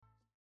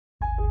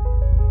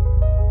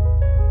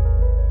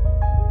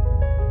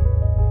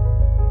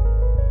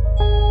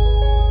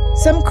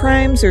Some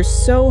crimes are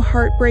so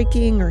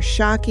heartbreaking or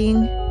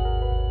shocking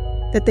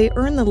that they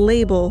earn the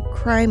label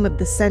Crime of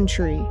the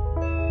Century.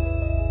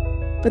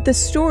 But the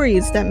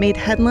stories that made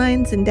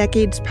headlines in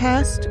decades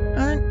past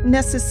aren't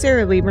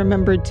necessarily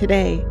remembered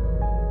today.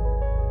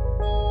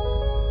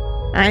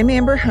 I'm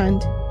Amber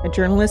Hunt, a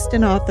journalist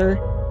and author,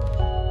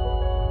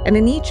 and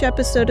in each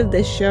episode of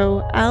this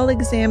show, I'll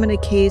examine a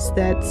case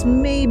that's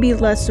maybe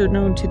lesser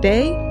known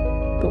today,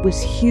 but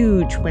was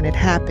huge when it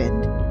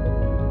happened.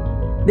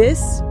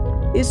 This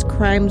is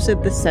Crimes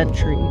of the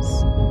Centuries.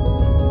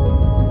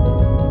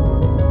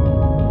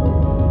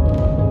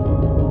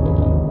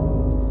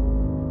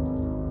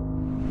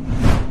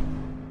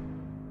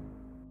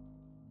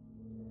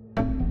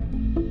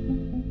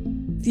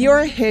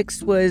 Theora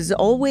Hicks was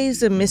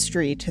always a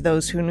mystery to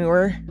those who knew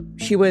her.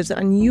 She was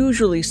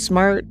unusually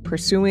smart,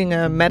 pursuing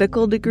a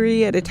medical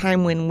degree at a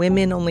time when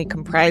women only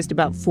comprised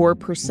about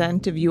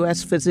 4% of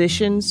U.S.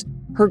 physicians.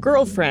 Her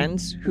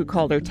girlfriends, who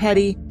called her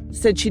Teddy,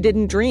 said she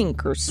didn't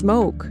drink or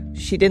smoke.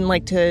 She didn't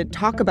like to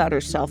talk about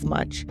herself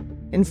much.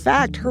 In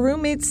fact, her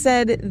roommates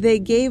said they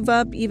gave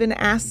up even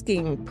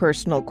asking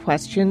personal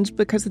questions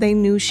because they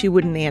knew she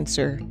wouldn't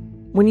answer.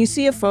 When you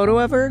see a photo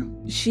of her,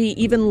 she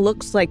even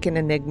looks like an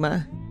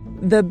enigma.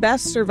 The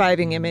best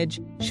surviving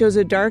image shows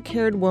a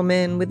dark-haired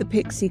woman with a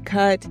pixie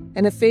cut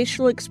and a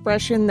facial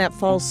expression that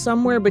falls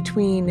somewhere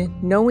between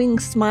knowing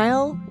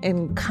smile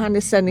and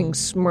condescending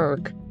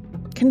smirk.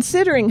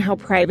 Considering how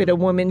private a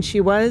woman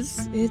she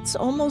was, it's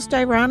almost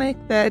ironic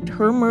that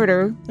her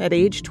murder at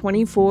age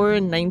 24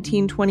 in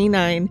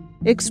 1929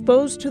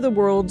 exposed to the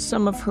world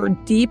some of her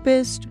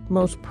deepest,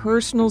 most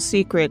personal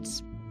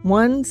secrets,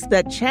 ones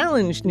that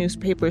challenged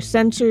newspaper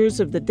censors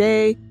of the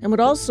day and would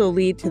also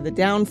lead to the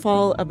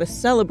downfall of a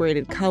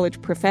celebrated college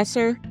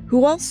professor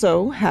who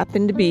also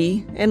happened to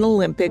be an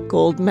Olympic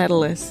gold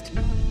medalist.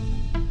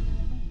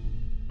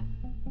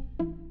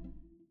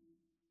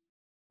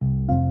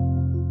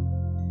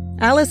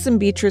 Alice and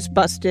Beatrice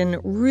Buston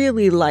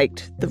really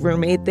liked the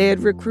roommate they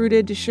had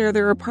recruited to share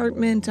their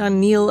apartment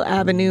on Neal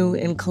Avenue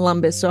in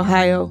Columbus,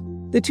 Ohio.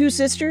 The two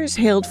sisters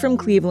hailed from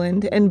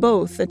Cleveland and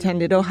both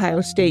attended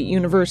Ohio State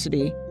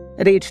University.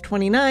 At age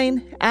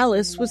 29,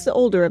 Alice was the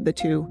older of the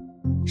two.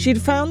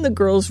 She'd found the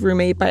girl's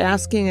roommate by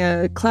asking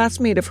a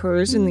classmate of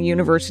hers in the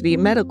university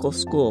medical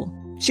school.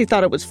 She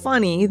thought it was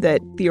funny that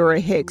Theora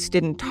Hicks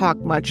didn't talk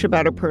much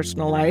about her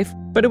personal life,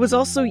 but it was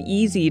also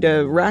easy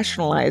to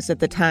rationalize at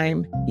the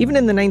time. Even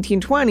in the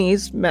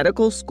 1920s,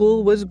 medical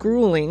school was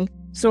grueling,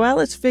 so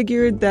Alice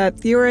figured that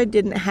Theora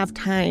didn't have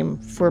time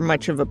for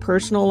much of a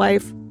personal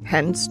life,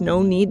 hence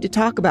no need to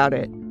talk about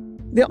it.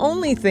 The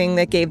only thing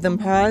that gave them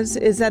pause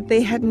is that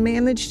they had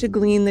managed to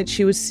glean that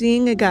she was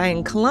seeing a guy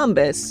in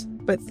Columbus,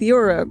 but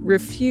Theora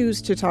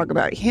refused to talk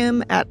about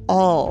him at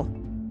all.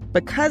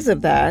 Because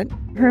of that,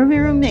 her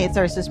roommates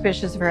are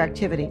suspicious of her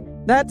activity.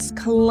 That's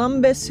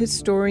Columbus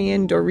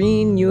historian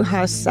Doreen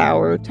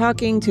Newhouse-Sauer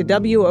talking to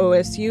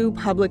WOSU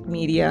Public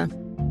Media.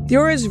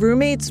 Theora's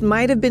roommates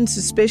might have been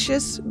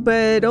suspicious,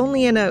 but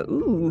only in a,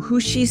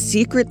 who's she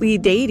secretly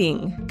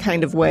dating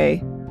kind of way.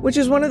 Which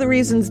is one of the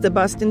reasons the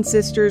Buston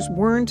sisters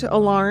weren't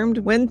alarmed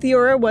when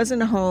Theora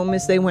wasn't home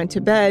as they went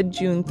to bed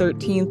June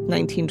 13th,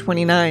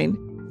 1929.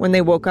 When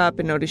they woke up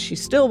and noticed she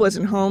still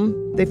wasn't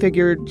home, they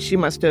figured she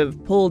must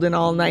have pulled an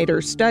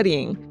all-nighter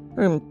studying,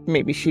 or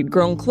maybe she'd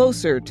grown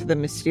closer to the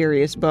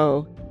mysterious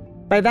beau.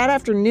 By that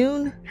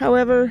afternoon,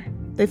 however,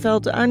 they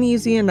felt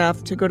uneasy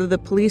enough to go to the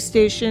police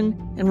station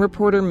and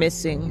report her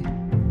missing.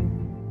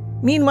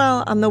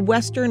 Meanwhile, on the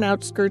western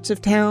outskirts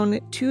of town,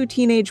 two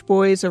teenage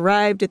boys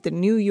arrived at the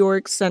New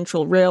York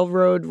Central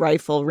Railroad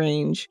rifle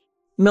range.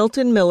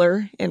 Milton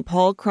Miller and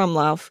Paul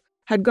Krumlauf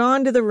had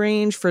gone to the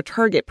range for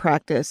target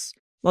practice.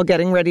 While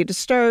getting ready to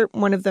start,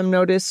 one of them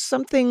noticed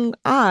something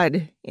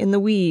odd in the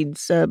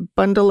weeds, a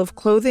bundle of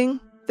clothing,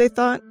 they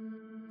thought.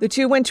 The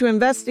two went to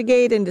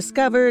investigate and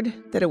discovered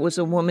that it was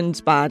a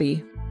woman's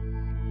body.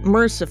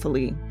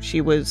 Mercifully,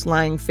 she was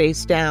lying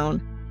face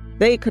down.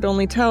 They could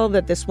only tell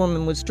that this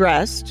woman was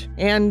dressed,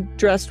 and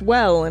dressed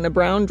well in a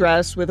brown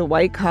dress with a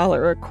white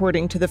collar,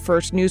 according to the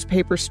first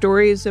newspaper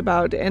stories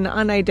about an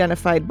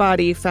unidentified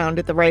body found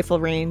at the rifle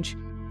range.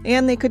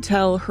 And they could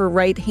tell her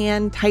right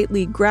hand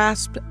tightly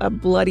grasped a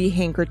bloody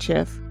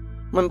handkerchief.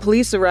 When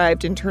police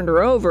arrived and turned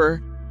her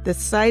over, the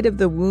sight of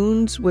the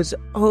wounds was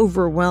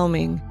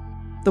overwhelming.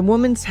 The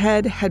woman's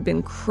head had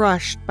been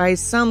crushed by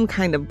some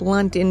kind of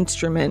blunt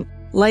instrument,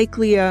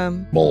 likely a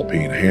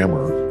ball-peen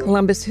hammer.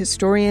 Columbus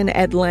historian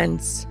Ed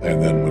Lentz.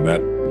 And then when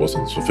that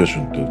wasn't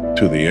sufficient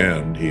to the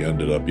end, he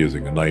ended up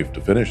using a knife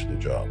to finish the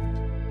job.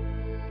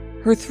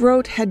 Her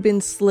throat had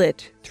been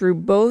slit through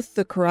both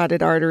the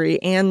carotid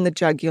artery and the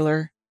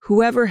jugular.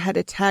 Whoever had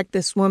attacked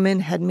this woman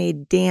had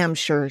made damn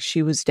sure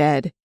she was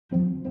dead.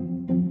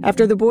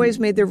 After the boys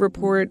made their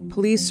report,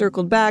 police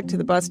circled back to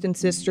the Buston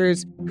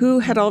sisters, who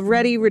had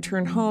already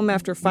returned home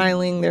after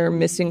filing their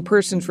missing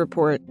persons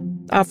report.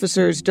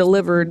 Officers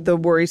delivered the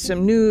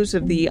worrisome news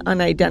of the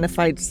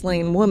unidentified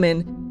slain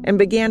woman and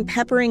began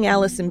peppering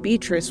Alice and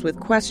Beatrice with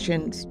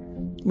questions.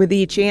 With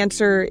each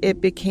answer, it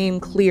became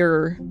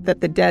clearer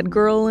that the dead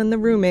girl and the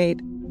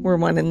roommate were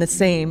one and the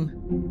same.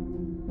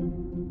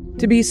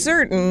 To be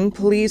certain,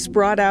 police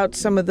brought out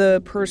some of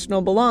the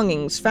personal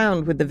belongings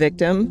found with the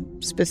victim,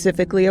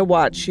 specifically a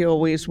watch she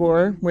always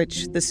wore,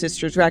 which the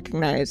sisters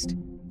recognized.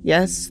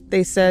 Yes,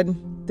 they said,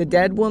 the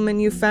dead woman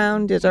you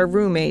found is our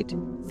roommate,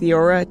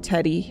 Theora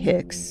Teddy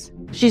Hicks.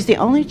 She's the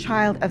only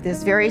child of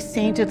this very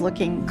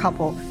sainted-looking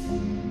couple.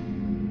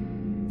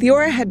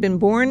 Theora had been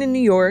born in New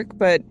York,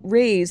 but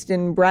raised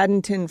in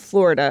Bradenton,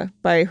 Florida,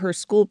 by her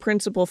school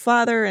principal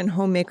father and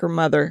homemaker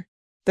mother.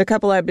 The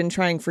couple had been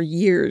trying for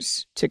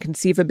years to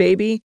conceive a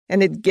baby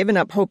and had given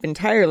up hope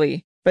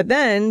entirely. But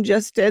then,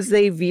 just as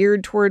they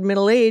veered toward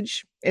middle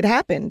age, it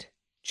happened.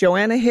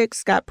 Joanna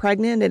Hicks got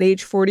pregnant at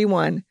age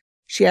 41.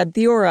 She had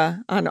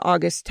Theora on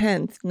August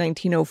 10th,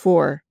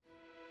 1904.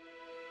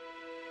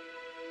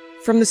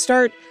 From the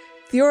start,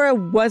 Theora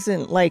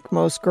wasn't like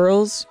most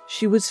girls.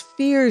 She was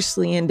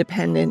fiercely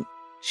independent.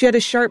 She had a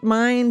sharp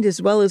mind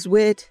as well as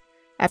wit.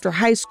 After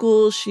high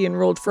school, she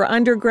enrolled for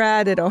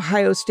undergrad at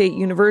Ohio State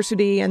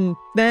University and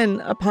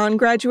then, upon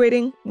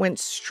graduating, went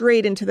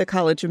straight into the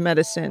College of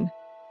Medicine.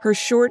 Her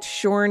short,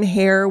 shorn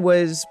hair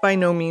was by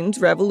no means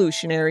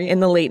revolutionary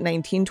in the late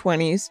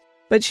 1920s,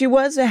 but she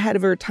was ahead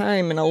of her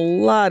time in a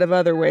lot of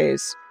other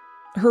ways.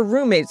 Her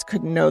roommates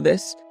couldn't know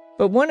this,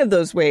 but one of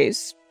those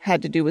ways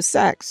had to do with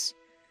sex.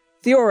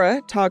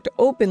 Theora talked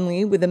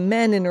openly with the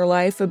men in her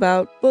life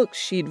about books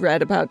she'd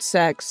read about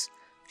sex.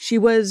 She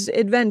was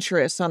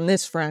adventurous on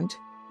this front.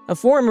 A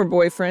former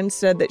boyfriend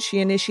said that she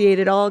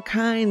initiated all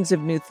kinds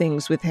of new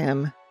things with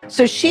him.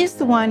 So she's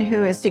the one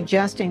who is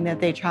suggesting that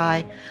they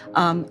try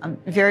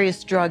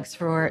various drugs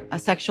for a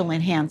sexual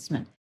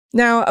enhancement.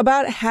 Now,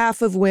 about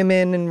half of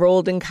women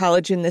enrolled in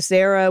college in this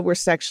era were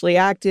sexually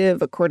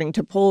active, according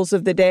to polls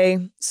of the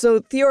day. So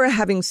Theora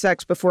having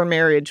sex before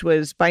marriage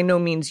was by no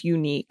means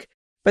unique.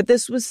 But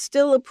this was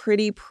still a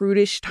pretty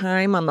prudish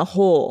time on the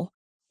whole.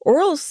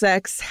 Oral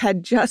sex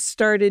had just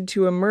started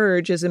to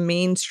emerge as a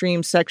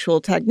mainstream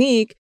sexual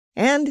technique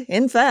and,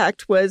 in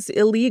fact, was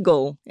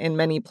illegal in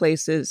many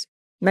places.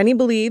 Many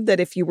believed that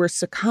if you were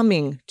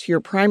succumbing to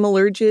your primal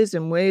urges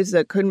in ways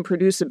that couldn't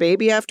produce a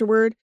baby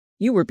afterward,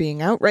 you were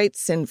being outright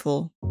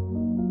sinful.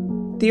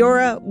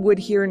 Theora would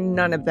hear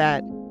none of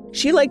that.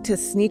 She liked to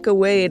sneak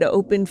away to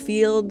open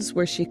fields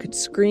where she could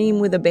scream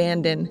with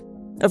abandon.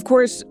 Of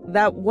course,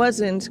 that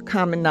wasn't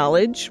common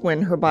knowledge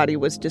when her body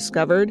was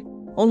discovered.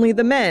 Only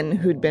the men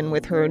who'd been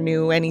with her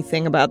knew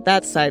anything about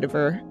that side of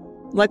her.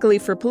 Luckily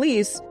for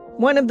police,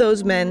 one of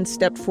those men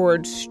stepped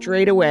forward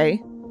straight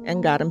away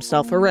and got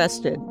himself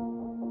arrested.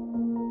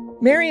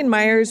 Marion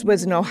Myers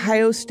was an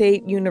Ohio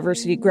State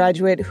University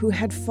graduate who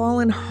had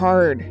fallen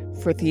hard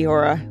for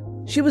Theora.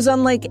 She was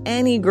unlike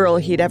any girl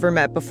he'd ever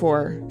met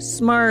before.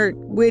 Smart,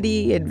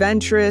 witty,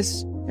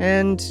 adventurous,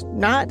 and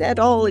not at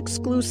all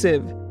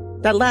exclusive.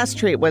 That last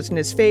trait wasn't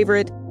his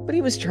favorite, but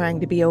he was trying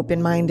to be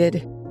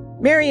open-minded.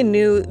 Marion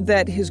knew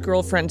that his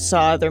girlfriend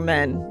saw other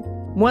men.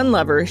 One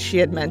lover she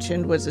had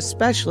mentioned was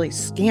especially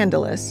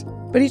scandalous,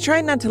 but he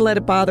tried not to let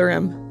it bother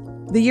him.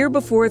 The year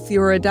before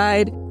Theora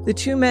died, the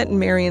two met in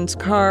Marion's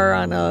car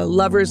on a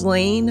lover's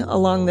lane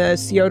along the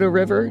Scioto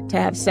River to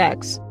have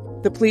sex.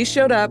 The police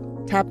showed up,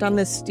 tapped on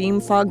the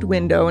steam-fogged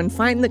window, and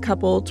fined the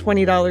couple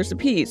 $20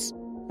 apiece.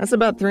 That's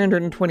about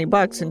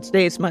 $320 in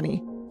today's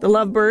money. The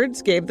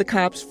lovebirds gave the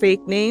cops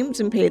fake names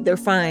and paid their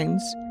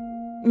fines.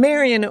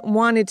 Marion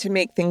wanted to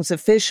make things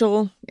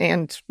official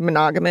and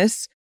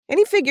monogamous, and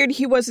he figured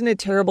he wasn't a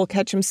terrible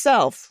catch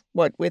himself,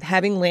 what with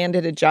having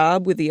landed a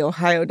job with the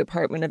Ohio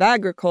Department of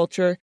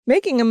Agriculture,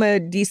 making him a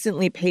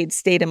decently paid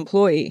state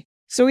employee.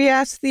 So he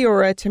asked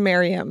Theora to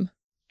marry him.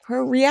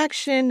 Her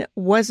reaction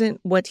wasn't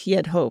what he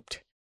had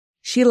hoped.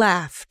 She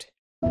laughed.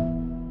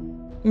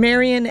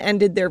 Marion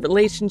ended their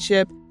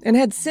relationship and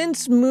had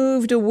since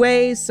moved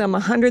away some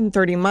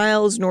 130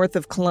 miles north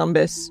of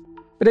Columbus.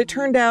 But it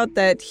turned out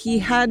that he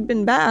had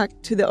been back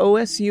to the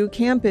OSU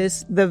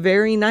campus the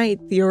very night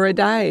Theora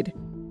died.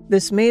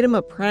 This made him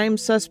a prime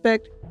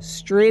suspect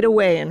straight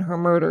away in her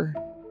murder.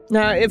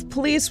 Now, if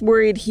police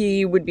worried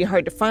he would be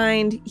hard to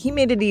find, he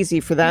made it easy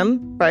for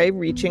them by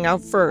reaching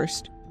out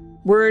first.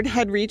 Word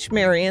had reached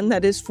Marion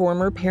that his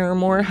former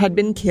paramour had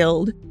been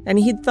killed, and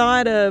he'd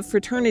thought a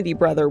fraternity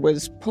brother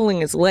was pulling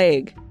his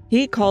leg.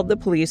 He called the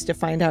police to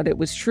find out it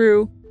was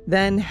true,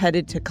 then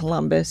headed to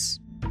Columbus.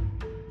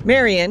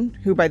 Marion,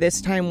 who by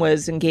this time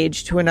was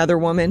engaged to another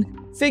woman,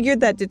 figured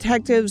that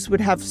detectives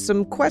would have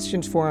some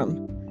questions for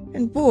him.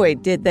 And boy,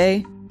 did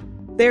they.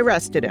 They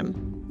arrested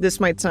him. This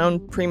might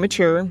sound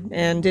premature,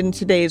 and in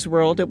today's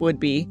world it would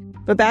be.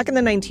 But back in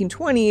the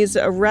 1920s,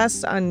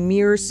 arrests on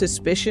mere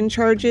suspicion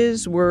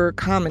charges were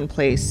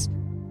commonplace.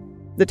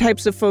 The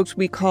types of folks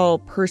we call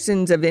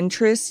persons of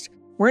interest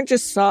weren't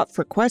just sought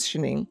for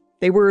questioning.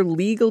 They were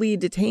legally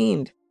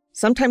detained,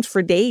 sometimes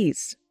for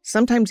days,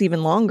 sometimes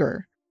even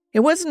longer. It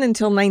wasn't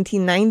until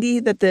 1990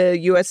 that the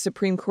U.S.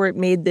 Supreme Court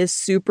made this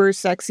super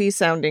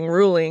sexy-sounding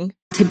ruling.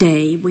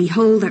 Today, we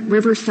hold that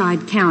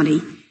Riverside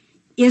County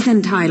is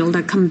entitled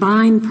a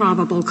combined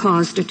probable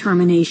cause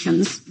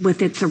determinations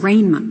with its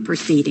arraignment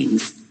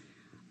proceedings,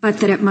 but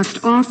that it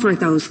must offer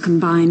those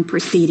combined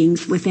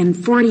proceedings within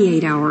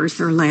 48 hours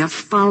or less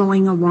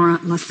following a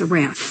warrantless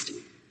arrest.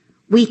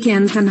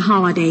 Weekends and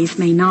holidays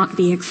may not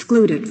be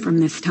excluded from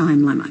this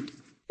time limit.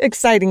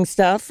 Exciting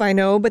stuff, I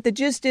know, but the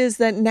gist is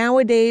that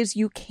nowadays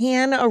you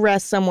can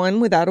arrest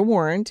someone without a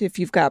warrant if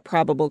you've got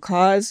probable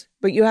cause,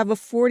 but you have a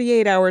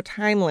 48-hour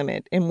time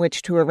limit in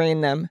which to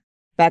arraign them.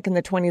 Back in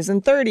the 20s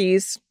and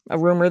 30s, a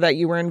rumor that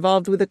you were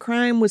involved with a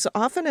crime was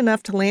often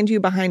enough to land you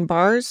behind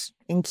bars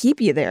and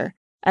keep you there,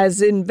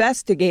 as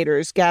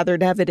investigators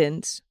gathered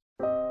evidence.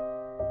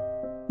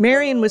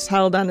 Marion was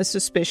held on a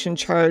suspicion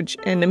charge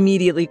and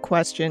immediately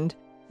questioned.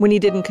 When he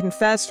didn't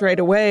confess right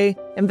away,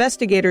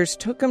 investigators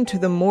took him to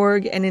the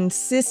morgue and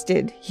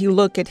insisted he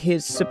look at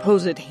his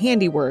supposed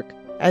handiwork,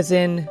 as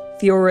in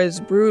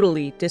Theora's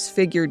brutally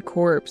disfigured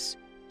corpse.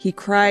 He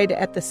cried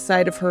at the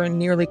sight of her and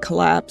nearly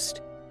collapsed.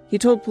 He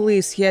told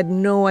police he had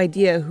no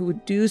idea who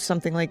would do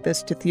something like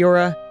this to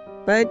Theora,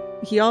 but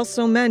he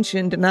also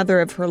mentioned another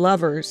of her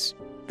lovers,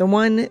 the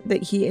one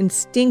that he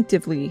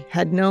instinctively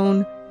had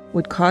known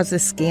would cause a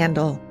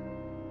scandal.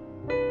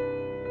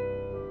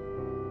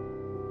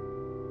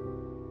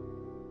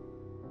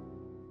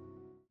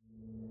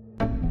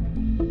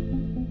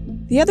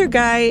 The other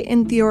guy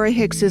in Theora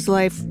Hicks's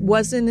life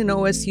wasn't an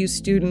OSU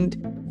student,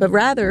 but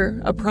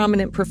rather a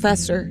prominent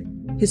professor,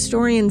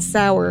 historian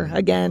Sauer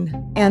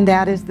again. And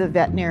that is the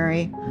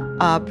veterinary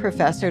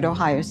professor at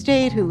Ohio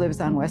State who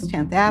lives on West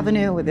 10th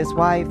Avenue with his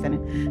wife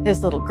and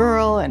his little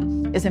girl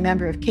and is a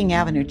member of King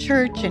Avenue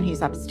Church, and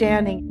he's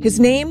upstanding. His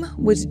name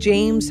was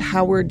James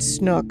Howard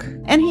Snook.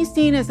 And he's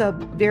seen as a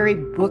very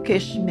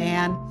bookish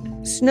man.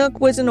 Snook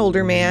was an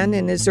older man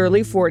in his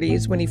early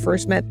 40s when he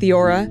first met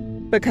Theora.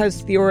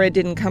 Because Theora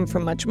didn't come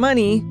from much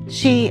money,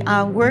 she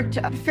worked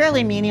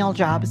fairly menial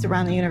jobs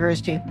around the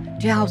university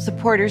to help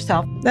support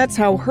herself. That's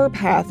how her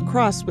path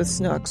crossed with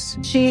Snook's.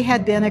 She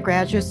had been a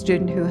graduate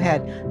student who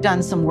had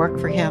done some work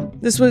for him.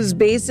 This was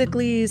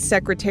basically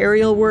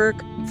secretarial work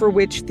for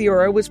which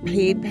Theora was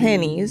paid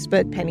pennies,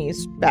 but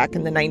pennies back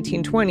in the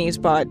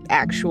 1920s bought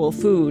actual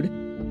food.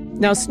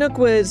 Now, Snook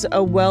was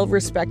a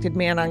well-respected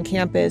man on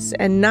campus,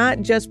 and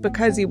not just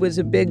because he was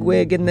a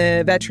bigwig in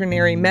the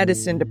veterinary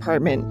medicine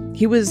department.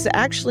 He was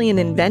actually an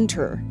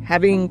inventor,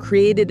 having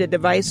created a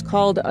device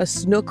called a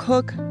Snook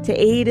hook to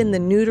aid in the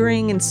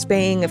neutering and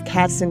spaying of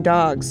cats and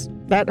dogs.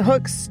 That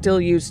hook's still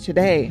used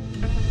today.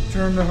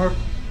 Turn the hook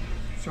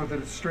so that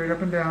it's straight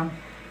up and down,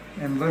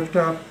 and lift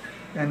up,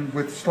 and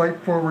with slight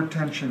forward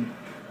tension.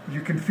 You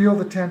can feel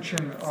the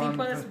tension on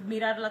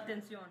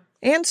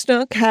And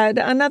Snook had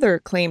another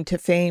claim to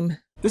fame.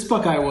 This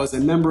Buckeye was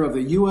a member of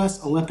the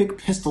U.S. Olympic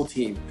pistol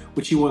team,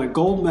 which he won a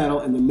gold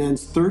medal in the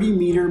men's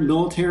 30-meter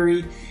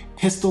military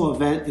pistol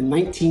event in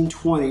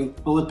 1920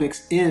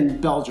 Olympics in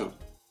Belgium.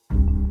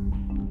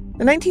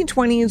 The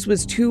 1920s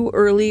was too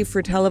early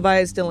for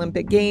televised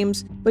Olympic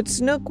Games, but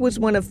Snook was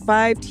one of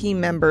 5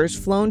 team members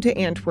flown to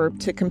Antwerp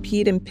to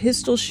compete in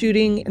pistol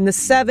shooting in the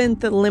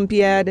 7th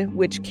Olympiad,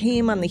 which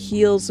came on the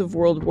heels of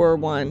World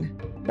War I.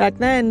 Back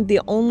then,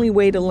 the only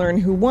way to learn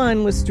who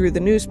won was through the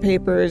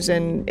newspapers,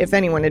 and if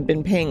anyone had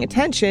been paying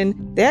attention,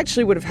 they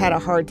actually would have had a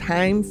hard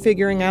time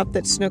figuring out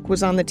that Snook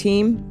was on the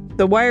team.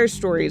 The wire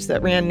stories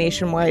that ran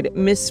nationwide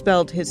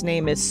misspelled his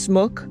name as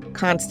Smook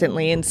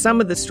constantly, and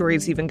some of the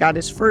stories even got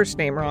his first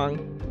name wrong.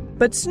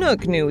 But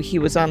Snook knew he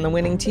was on the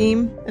winning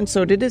team, and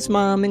so did his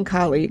mom and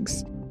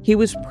colleagues. He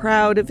was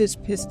proud of his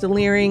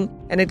pistoleering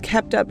and had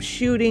kept up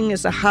shooting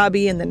as a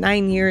hobby in the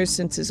 9 years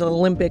since his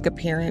Olympic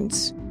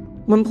appearance.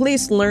 When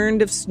police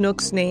learned of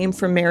Snook's name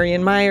from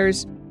Marion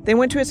Myers, they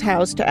went to his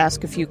house to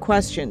ask a few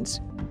questions.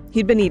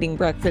 He'd been eating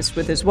breakfast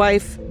with his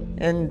wife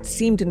and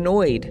seemed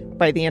annoyed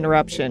by the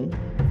interruption.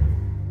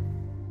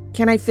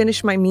 "Can I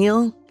finish my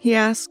meal?" he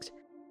asked.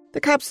 The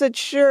cop said,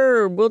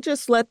 "Sure, we'll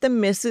just let the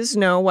missus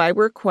know why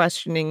we're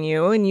questioning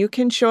you, and you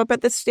can show up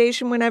at the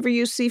station whenever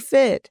you see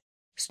fit."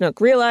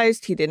 Snook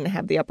realized he didn't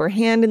have the upper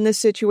hand in this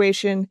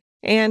situation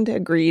and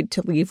agreed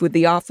to leave with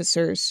the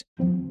officers.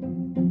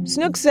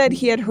 Snook said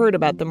he had heard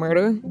about the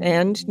murder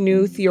and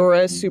knew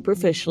Theora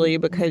superficially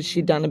because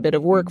she'd done a bit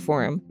of work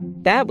for him.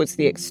 That was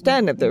the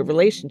extent of their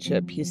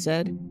relationship, he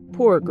said.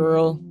 "Poor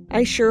girl.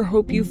 I sure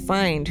hope you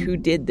find who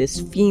did this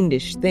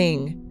fiendish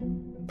thing."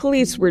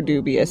 Police were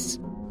dubious.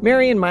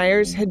 Marion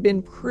Myers had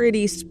been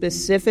pretty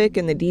specific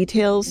in the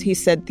details he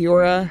said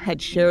Theora had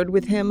shared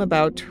with him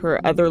about her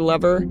other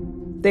lover.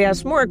 They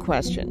asked more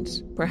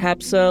questions,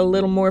 perhaps a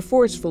little more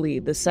forcefully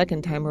the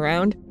second time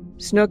around.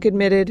 Snook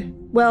admitted,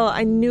 "Well,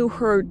 I knew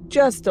her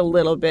just a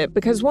little bit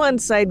because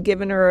once I'd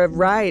given her a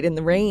ride in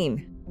the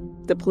rain."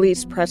 The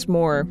police pressed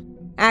more.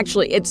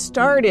 Actually, it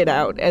started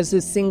out as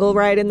a single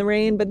ride in the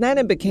rain, but then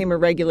it became a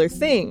regular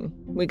thing.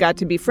 We got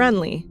to be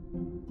friendly.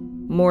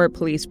 More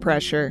police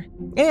pressure.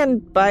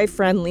 And by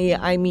friendly,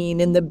 I mean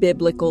in the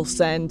biblical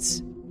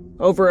sense.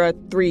 Over a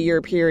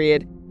 3-year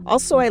period.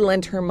 Also, I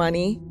lent her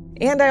money.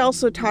 And I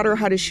also taught her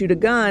how to shoot a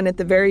gun at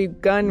the very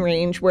gun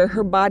range where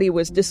her body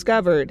was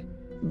discovered.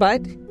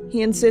 But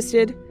he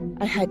insisted.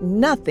 I had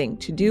nothing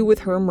to do with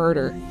her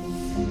murder.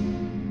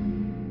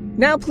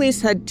 Now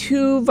police had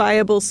 2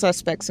 viable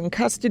suspects in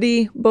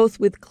custody, both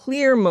with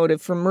clear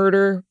motive for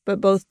murder,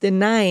 but both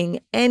denying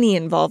any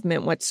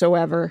involvement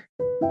whatsoever.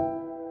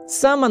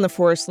 Some on the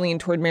force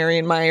leaned toward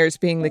Marion Myers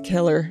being the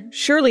killer.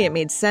 Surely it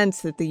made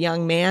sense that the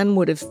young man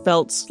would have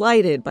felt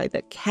slighted by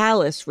the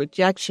callous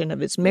rejection of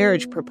his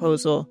marriage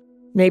proposal.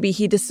 Maybe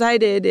he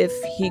decided if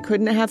he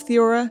couldn't have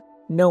Theora,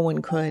 no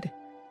one could.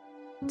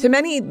 To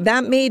many,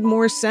 that made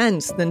more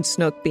sense than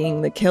Snook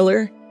being the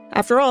killer.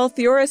 After all,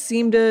 Theora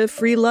seemed a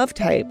free love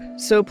type,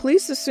 so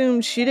police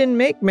assumed she didn't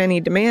make many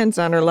demands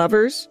on her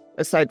lovers,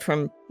 aside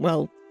from,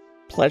 well,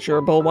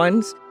 pleasurable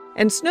ones.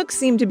 And Snook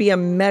seemed to be a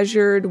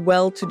measured,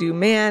 well-to-do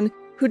man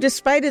who,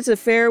 despite his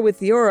affair with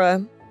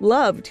Theora,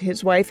 loved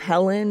his wife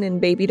Helen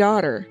and baby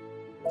daughter.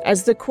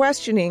 As the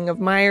questioning of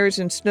Myers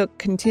and Snook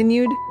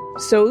continued,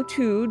 so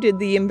too did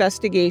the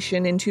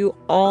investigation into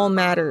all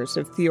matters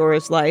of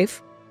Theora's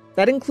life.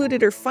 That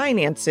included her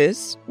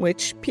finances,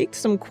 which piqued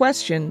some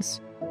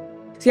questions.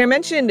 See, I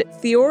mentioned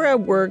Theora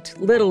worked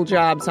little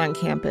jobs on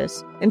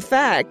campus. In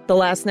fact, the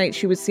last night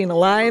she was seen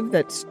alive,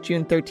 that's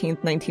June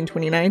 13th,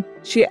 1929,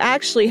 she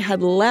actually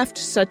had left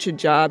such a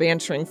job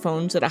answering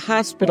phones at a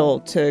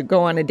hospital to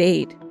go on a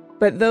date.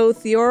 But though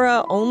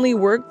Theora only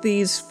worked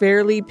these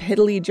fairly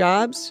piddly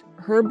jobs,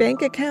 her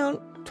bank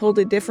account told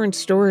a different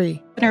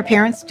story. And her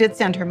parents did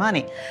send her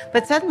money,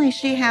 but suddenly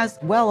she has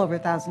well over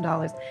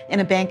 $1,000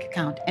 in a bank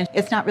account, and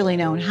it's not really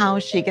known how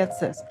she gets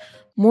this.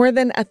 More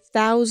than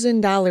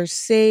 $1,000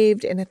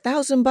 saved, and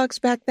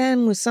 $1,000 back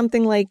then was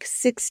something like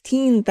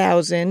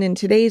 $16,000 in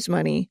today's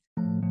money.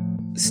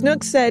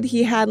 Snook said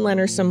he had lent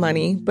her some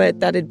money, but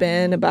that had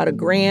been about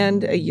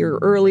 $1,000 a year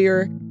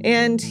earlier,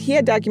 and he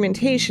had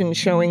documentation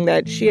showing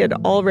that she had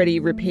already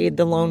repaid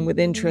the loan with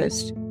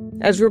interest.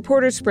 As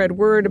reporters spread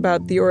word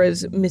about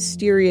Theora's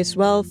mysterious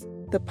wealth,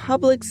 the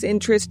public's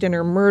interest in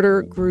her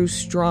murder grew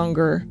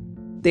stronger.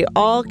 The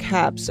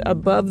all-caps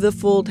above the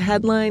fold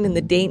headline in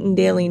the Dayton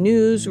Daily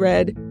News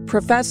read,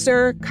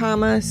 Professor,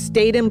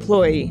 State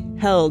Employee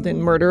Held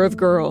in Murder of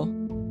Girl.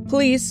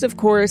 Police, of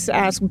course,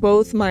 asked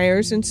both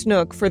Myers and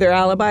Snook for their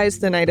alibis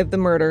the night of the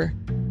murder.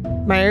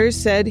 Myers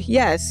said,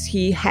 yes,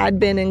 he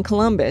had been in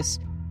Columbus,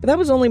 but that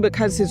was only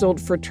because his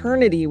old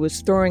fraternity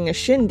was throwing a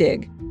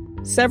shindig.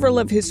 Several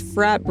of his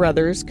frat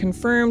brothers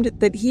confirmed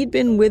that he'd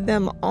been with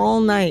them all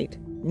night,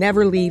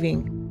 never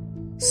leaving.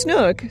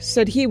 Snook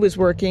said he was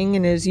working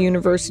in his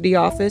university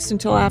office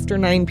until after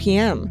 9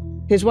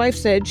 p.m. His wife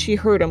said she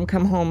heard him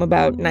come home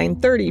about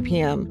 9:30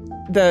 p.m.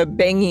 The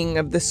banging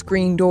of the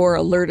screen door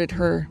alerted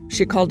her.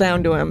 She called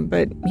down to him,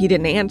 but he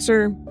didn't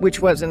answer,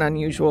 which wasn't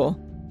unusual.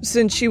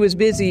 Since she was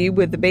busy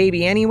with the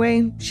baby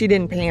anyway, she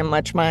didn't pay him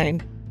much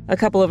mind. A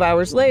couple of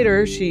hours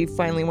later, she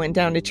finally went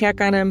down to check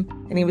on him,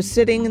 and he was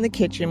sitting in the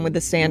kitchen with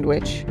a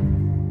sandwich.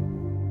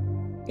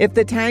 If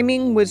the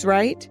timing was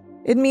right,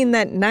 it'd mean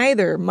that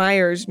neither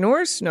Myers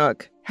nor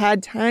Snook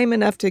had time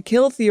enough to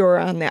kill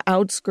Theora on the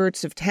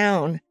outskirts of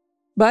town.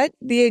 But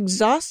the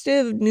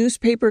exhaustive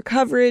newspaper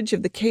coverage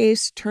of the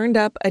case turned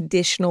up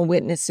additional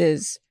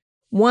witnesses.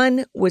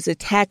 One was a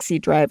taxi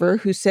driver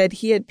who said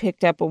he had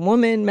picked up a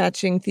woman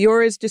matching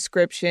Theora's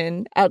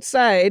description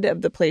outside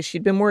of the place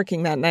she'd been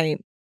working that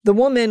night. The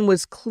woman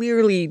was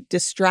clearly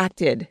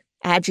distracted,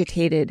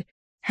 agitated,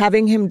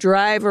 having him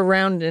drive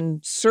around in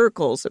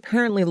circles,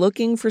 apparently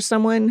looking for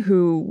someone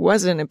who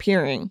wasn't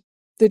appearing.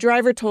 The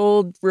driver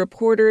told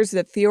reporters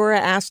that Theora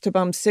asked to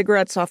bum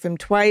cigarettes off him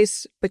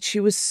twice, but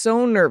she was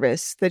so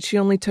nervous that she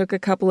only took a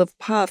couple of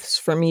puffs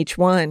from each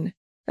one.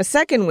 A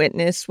second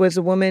witness was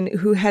a woman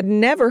who had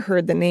never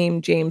heard the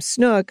name James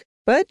Snook,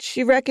 but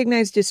she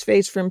recognized his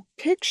face from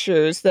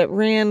pictures that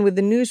ran with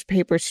the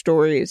newspaper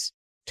stories.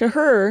 To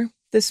her,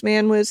 this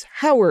man was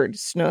Howard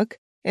Snook,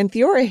 and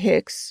Theora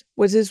Hicks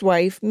was his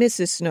wife,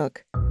 Mrs.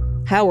 Snook.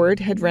 Howard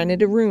had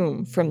rented a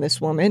room from this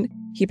woman.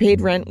 He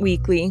paid rent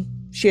weekly.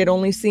 She had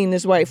only seen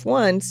his wife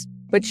once,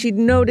 but she'd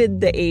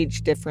noted the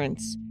age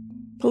difference.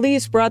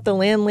 Police brought the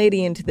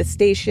landlady into the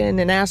station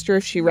and asked her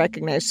if she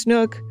recognized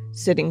Snook,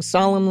 sitting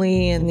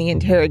solemnly in the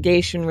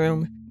interrogation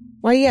room.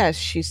 Why, yes,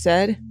 she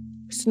said.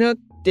 Snook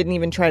didn't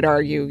even try to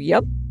argue.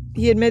 Yep,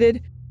 he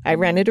admitted. I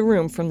rented a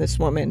room from this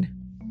woman.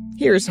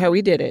 Here's how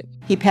he did it.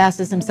 He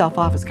passes himself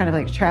off as kind of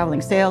like a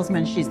traveling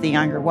salesman. She's the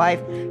younger wife.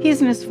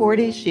 He's in his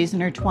 40s. She's in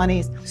her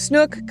 20s.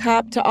 Snook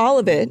copped to all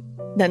of it,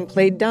 then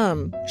played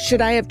dumb.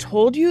 Should I have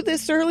told you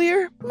this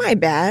earlier? My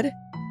bad.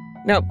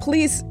 Now,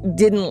 police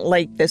didn't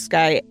like this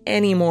guy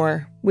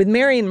anymore. With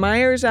Marion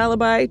Myers'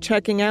 alibi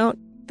checking out,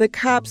 the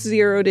cops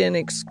zeroed in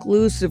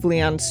exclusively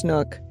on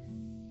Snook.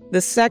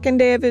 The second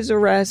day of his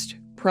arrest,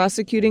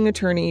 prosecuting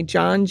attorney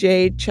John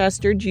J.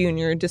 Chester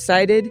Jr.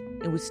 decided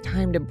it was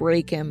time to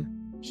break him.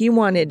 He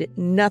wanted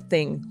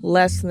nothing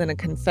less than a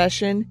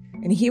confession,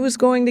 and he was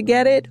going to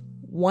get it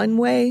one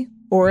way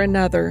or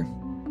another.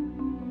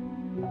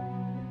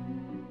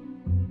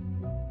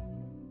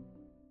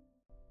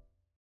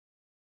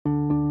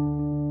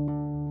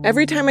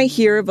 Every time I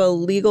hear of a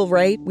legal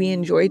right we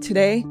enjoy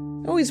today,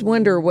 I always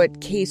wonder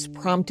what case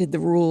prompted the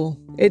rule.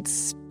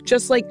 It's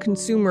Just like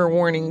consumer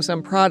warnings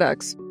on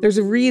products, there's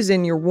a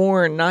reason you're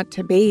warned not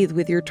to bathe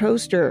with your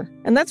toaster.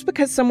 And that's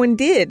because someone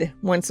did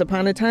once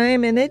upon a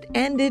time, and it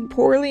ended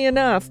poorly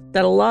enough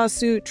that a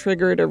lawsuit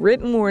triggered a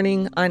written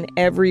warning on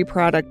every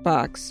product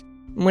box.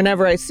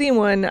 Whenever I see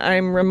one,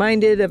 I'm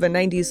reminded of a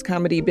 90s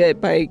comedy bit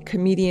by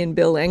comedian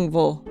Bill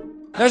Engvall.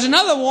 There's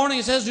another warning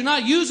that says do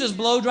not use this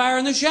blow dryer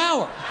in the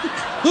shower.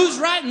 Who's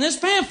writing this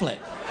pamphlet?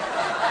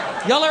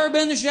 Y'all ever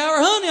been in the shower?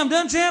 Honey, I'm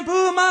done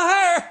shampooing my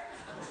hair.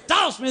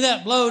 Toss me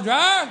that blow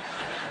dryer.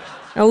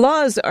 Now,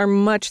 laws are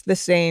much the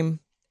same.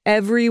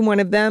 Every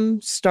one of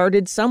them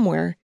started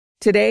somewhere.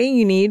 Today,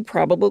 you need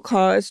probable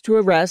cause to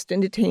arrest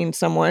and detain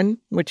someone,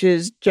 which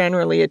is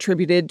generally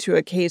attributed to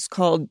a case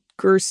called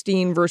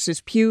Gerstein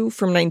versus Pugh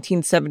from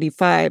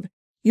 1975.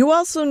 You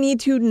also need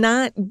to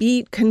not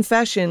beat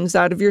confessions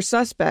out of your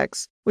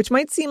suspects, which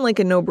might seem like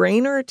a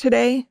no-brainer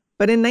today,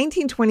 but in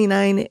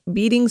 1929,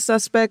 beating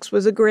suspects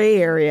was a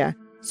gray area.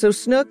 So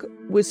Snook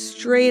was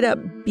straight up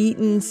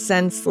beaten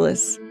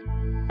senseless.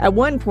 At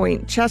one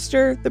point,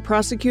 Chester, the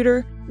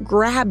prosecutor,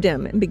 grabbed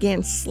him and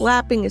began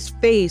slapping his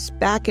face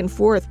back and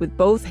forth with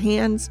both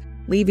hands,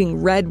 leaving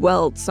red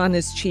welts on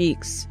his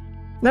cheeks.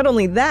 Not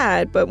only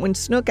that, but when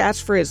Snook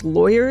asked for his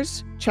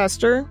lawyers,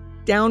 Chester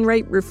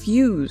downright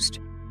refused.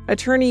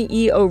 Attorney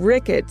E.O.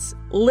 Ricketts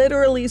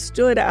literally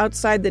stood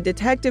outside the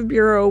detective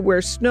bureau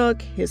where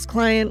Snook, his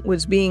client,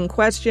 was being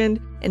questioned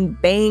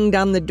and banged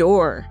on the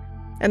door.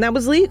 And that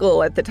was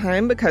legal at the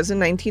time because in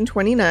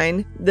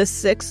 1929, the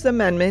Sixth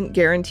Amendment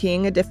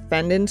guaranteeing a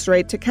defendant's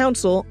right to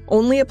counsel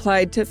only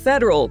applied to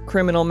federal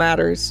criminal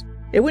matters.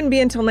 It wouldn't be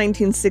until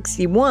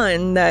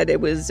 1961 that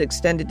it was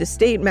extended to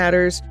state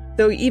matters,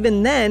 though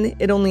even then,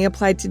 it only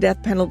applied to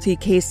death penalty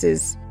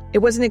cases. It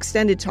wasn't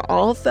extended to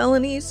all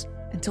felonies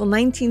until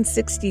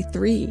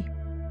 1963.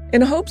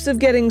 In hopes of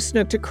getting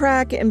Snook to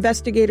crack,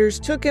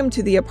 investigators took him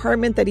to the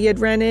apartment that he had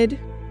rented,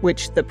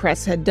 which the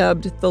press had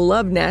dubbed the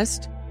Love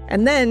Nest,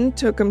 and then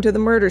took him to the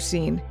murder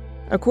scene.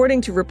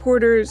 According to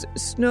reporters,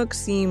 Snook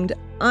seemed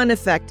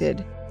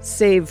unaffected,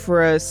 save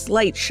for a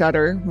slight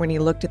shudder when he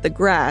looked at the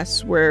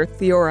grass where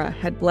Theora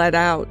had bled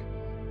out.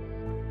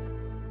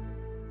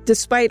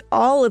 Despite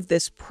all of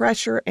this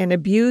pressure and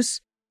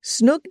abuse,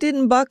 Snook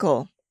didn't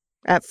buckle.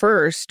 At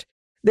first,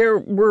 there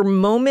were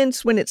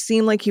moments when it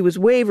seemed like he was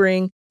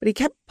wavering, but he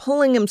kept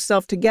pulling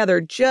himself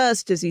together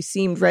just as he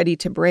seemed ready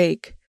to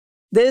break.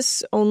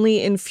 This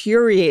only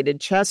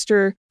infuriated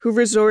Chester, who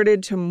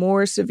resorted to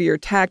more severe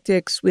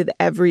tactics with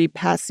every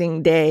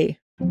passing day.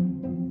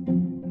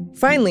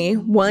 Finally,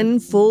 1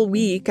 full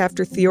week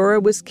after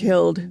Theora was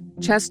killed,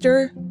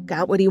 Chester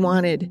got what he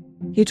wanted.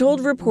 He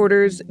told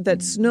reporters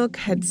that Snook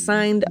had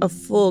signed a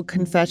full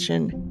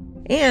confession.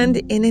 And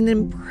in an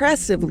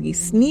impressively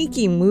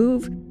sneaky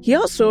move, he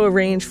also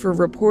arranged for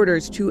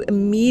reporters to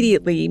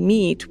immediately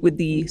meet with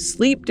the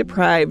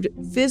sleep-deprived,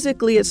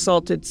 physically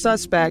assaulted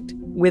suspect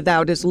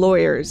without his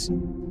lawyers.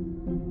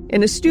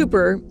 In a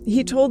stupor,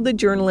 he told the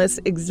journalists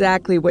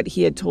exactly what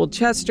he had told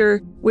Chester,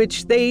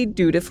 which they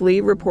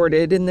dutifully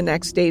reported in the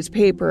next day's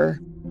paper.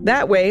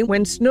 That way,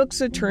 when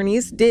Snook's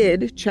attorneys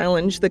did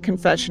challenge the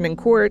confession in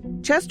court,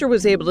 Chester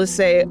was able to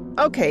say,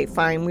 "Okay,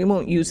 fine, we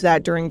won't use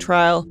that during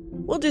trial.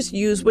 We'll just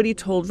use what he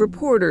told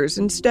reporters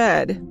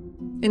instead."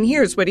 And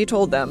here's what he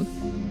told them.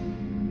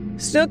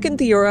 Snook and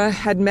Theora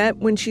had met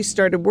when she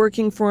started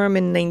working for him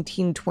in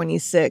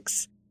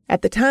 1926.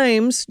 At the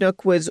time,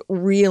 Snook was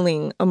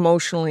reeling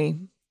emotionally.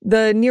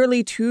 The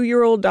nearly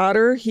 2-year-old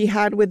daughter he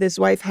had with his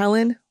wife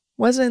Helen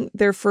wasn't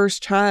their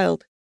first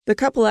child. The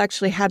couple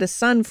actually had a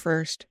son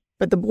first,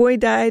 but the boy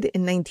died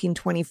in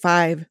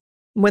 1925.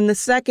 When the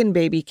second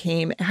baby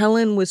came,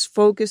 Helen was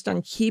focused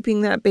on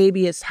keeping that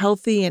baby as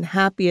healthy and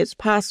happy as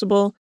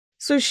possible,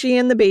 so she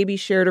and the baby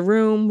shared a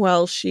room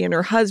while she and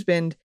her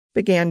husband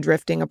began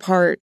drifting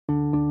apart.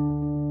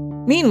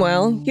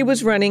 Meanwhile, he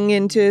was running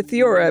into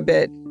Theora a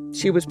bit.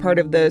 She was part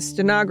of the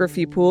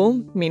stenography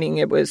pool, meaning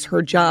it was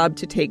her job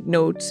to take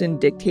notes and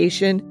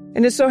dictation,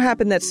 and it so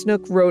happened that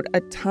Snook wrote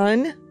a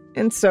ton,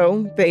 and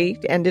so they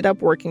ended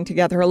up working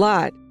together a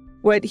lot.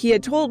 What he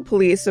had told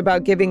police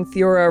about giving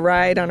Theora a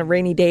ride on a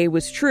rainy day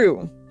was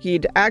true.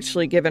 He'd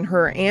actually given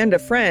her and a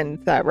friend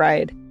that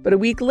ride. But a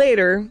week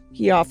later,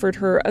 he offered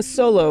her a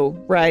solo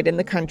ride in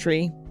the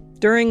country,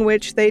 during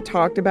which they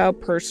talked about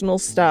personal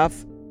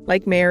stuff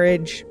like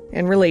marriage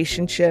and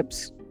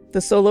relationships.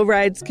 The solo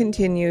rides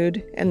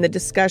continued, and the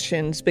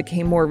discussions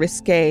became more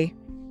risque.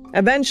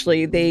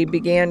 Eventually, they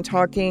began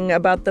talking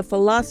about the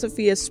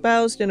philosophy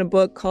espoused in a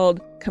book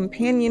called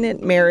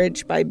Companionate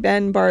Marriage by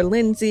Ben Barr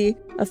Lindsay,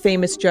 a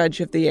famous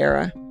judge of the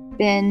era.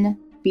 Ben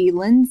B.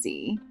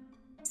 Lindsay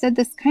said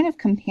this kind of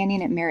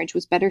companionate marriage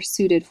was better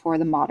suited for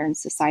the modern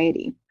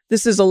society.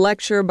 This is a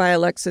lecture by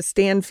Alexa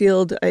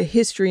Stanfield, a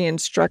history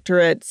instructor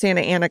at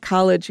Santa Ana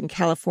College in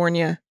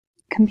California.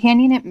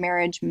 Companionate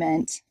marriage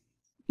meant,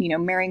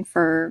 marrying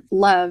for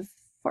love,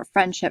 for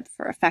friendship,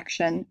 for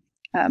affection,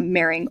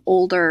 marrying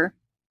older,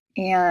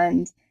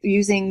 and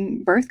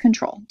using birth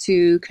control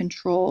to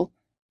control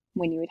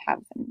when you would have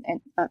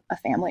a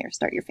family or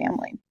start your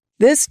family.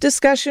 This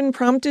discussion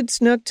prompted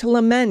Snook to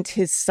lament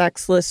his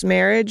sexless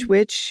marriage,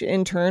 which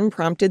in turn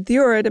prompted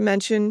Theora to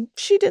mention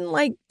she didn't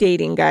like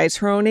dating guys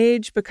her own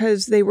age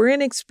because they were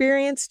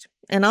inexperienced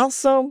and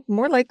also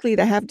more likely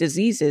to have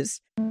diseases.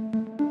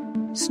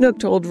 Snook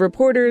told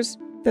reporters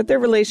that their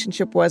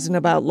relationship wasn't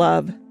about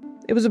love.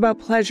 It was about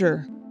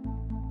pleasure.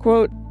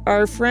 Quote,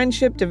 "Our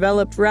friendship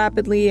developed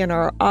rapidly and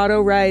our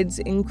auto rides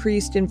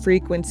increased in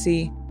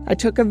frequency. I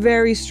took a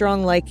very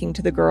strong liking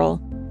to the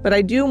girl, but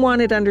I do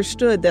want it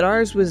understood that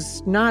ours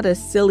was not a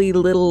silly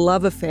little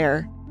love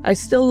affair. I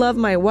still love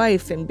my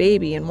wife and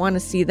baby and want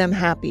to see them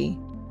happy."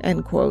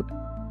 End quote.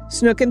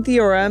 Snook and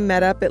Theora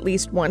met up at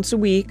least once a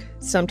week,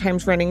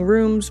 sometimes renting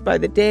rooms by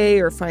the day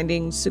or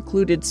finding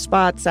secluded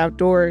spots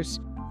outdoors.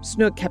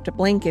 Snook kept a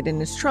blanket in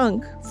his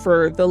trunk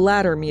for the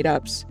latter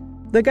meetups.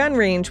 The gun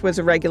range was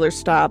a regular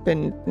stop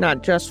and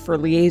not just for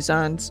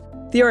liaisons.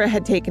 Theora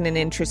had taken an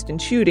interest in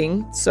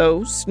shooting,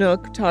 so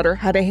Snook taught her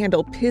how to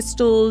handle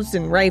pistols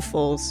and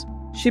rifles.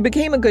 She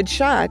became a good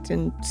shot,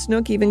 and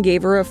Snook even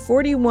gave her a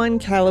 .41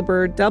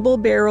 caliber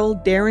double-barrel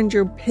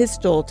Derringer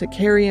pistol to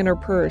carry in her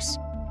purse,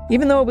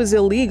 even though it was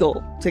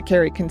illegal to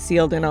carry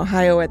concealed in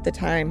Ohio at the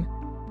time.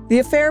 The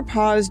affair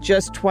paused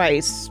just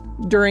twice.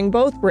 During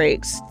both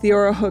breaks,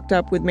 Theora hooked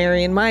up with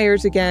Marion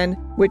Myers again,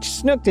 which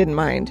Snook didn't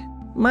mind.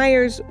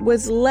 Myers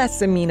was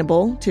less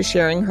amenable to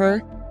sharing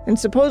her, and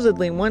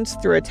supposedly once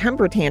threw a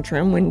temper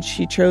tantrum when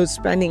she chose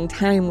spending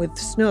time with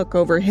Snook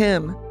over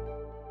him.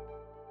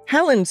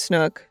 Helen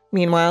Snook,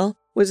 meanwhile,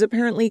 was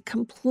apparently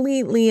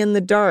completely in the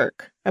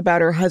dark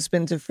about her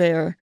husband's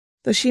affair,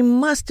 though she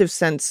must have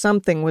sensed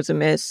something was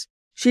amiss.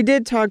 She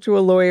did talk to a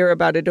lawyer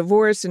about a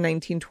divorce in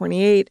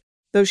 1928,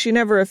 though she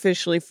never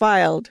officially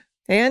filed,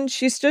 and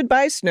she stood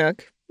by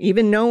Snook,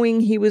 even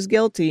knowing he was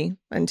guilty,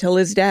 until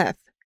his death.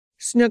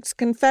 Snook's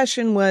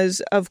confession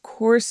was, of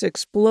course,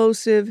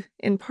 explosive,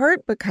 in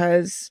part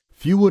because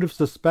few would have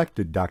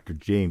suspected Dr.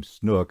 James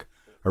Snook,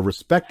 a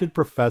respected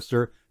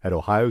professor at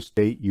Ohio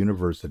State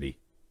University.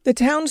 The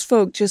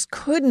townsfolk just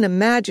couldn't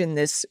imagine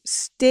this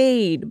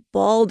staid,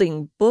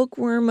 balding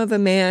bookworm of a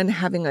man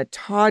having a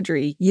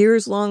tawdry,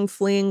 years-long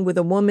fling with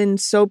a woman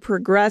so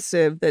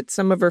progressive that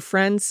some of her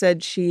friends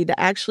said she'd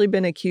actually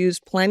been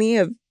accused plenty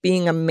of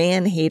being a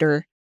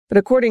man-hater. But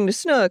according to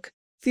Snook,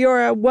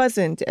 Theora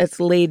wasn't as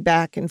laid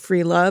back and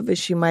free love as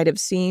she might have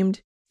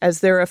seemed.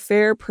 As their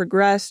affair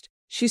progressed,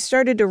 she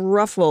started to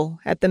ruffle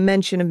at the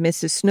mention of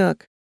Mrs.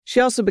 Snook. She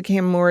also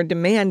became more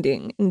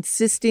demanding,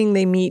 insisting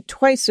they meet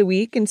twice a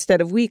week instead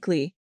of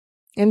weekly.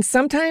 And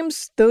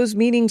sometimes those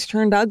meetings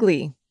turned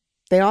ugly.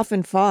 They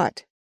often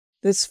fought.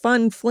 This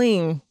fun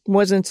fling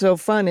wasn't so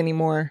fun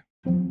anymore.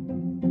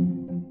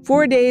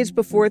 4 days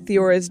before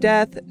Theora's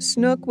death,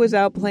 Snook was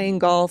out playing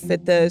golf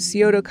at the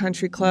Scioto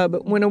Country Club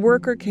when a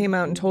worker came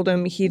out and told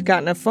him he'd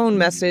gotten a phone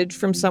message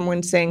from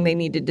someone saying they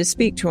needed to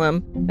speak to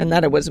him and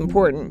that it was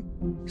important.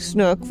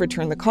 Snook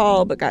returned the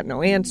call but got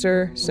no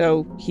answer,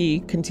 so he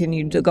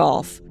continued to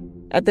golf.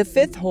 At the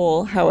 5th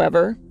hole,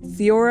 however,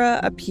 Theora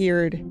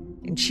appeared,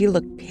 and she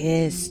looked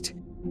pissed.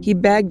 He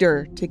begged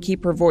her to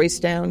keep her voice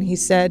down, he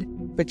said,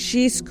 but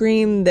she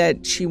screamed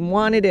that she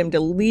wanted him to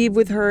leave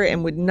with her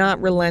and would not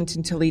relent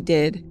until he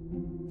did.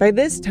 By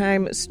this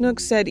time, Snook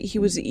said he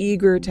was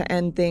eager to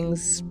end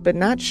things, but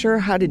not sure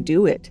how to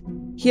do it.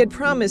 He had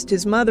promised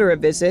his mother a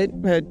visit,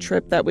 a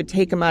trip that would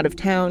take him out of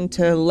town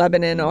to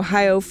Lebanon,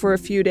 Ohio for a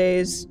few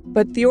days,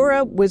 but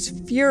Theora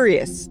was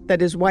furious that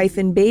his wife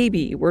and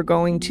baby were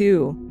going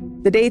too.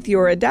 The day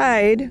Theora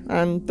died,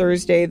 on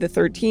Thursday the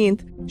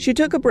 13th, she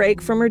took a break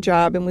from her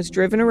job and was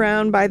driven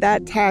around by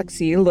that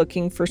taxi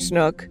looking for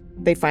Snook.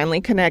 They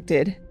finally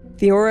connected.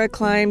 Theora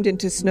climbed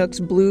into Snook's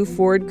blue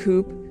Ford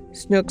coupe.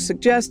 Snook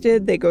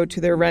suggested they go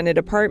to their rented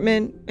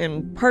apartment,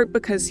 in part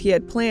because he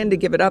had planned to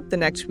give it up the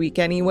next week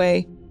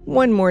anyway.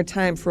 One more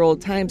time for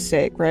old time's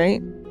sake,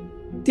 right?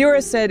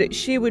 Theora said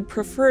she would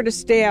prefer to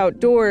stay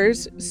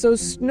outdoors, so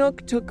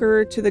Snook took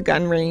her to the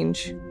gun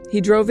range.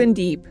 He drove in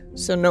deep,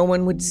 so no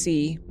one would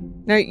see.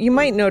 Now, you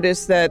might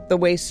notice that the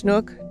way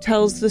Snook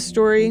tells the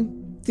story,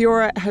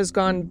 Theora has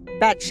gone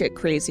batshit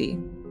crazy.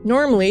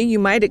 Normally, you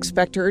might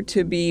expect her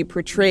to be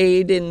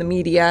portrayed in the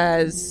media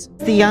as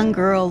the young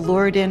girl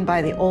lured in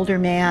by the older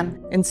man.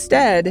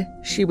 Instead,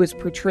 she was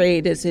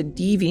portrayed as a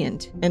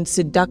deviant and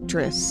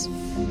seductress.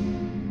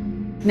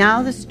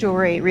 Now the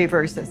story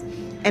reverses.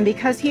 And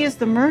because he is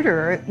the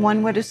murderer,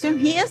 one would assume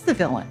he is the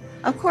villain.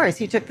 Of course,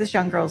 he took this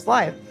young girl's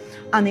life.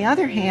 On the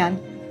other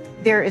hand,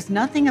 there is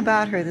nothing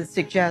about her that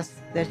suggests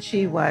that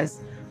she was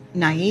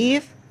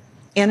naive,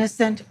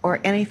 innocent,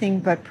 or anything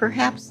but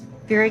perhaps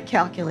very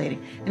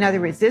calculating. In other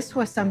words, this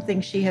was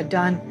something she had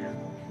done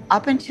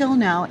up until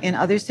now in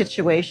other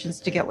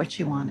situations to get what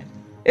she wanted.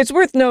 It's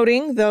worth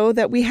noting, though,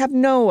 that we have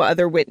no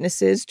other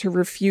witnesses to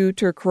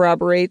refute or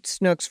corroborate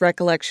Snook's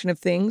recollection of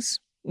things.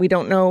 We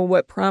don't know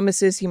what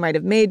promises he might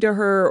have made to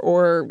her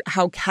or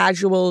how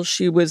casual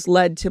she was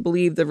led to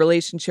believe the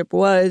relationship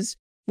was.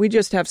 We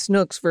just have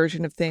Snook's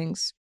version of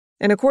things.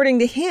 And according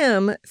to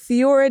him,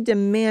 Theora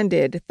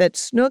demanded that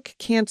Snook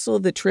cancel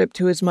the trip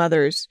to his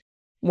mother's.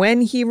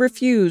 When he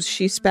refused,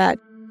 she spat,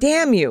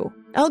 "Damn you,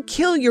 "I'll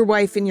kill your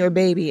wife and your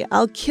baby.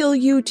 I'll kill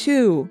you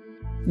too."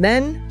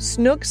 Then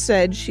Snook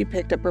said she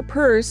picked up her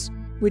purse,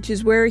 which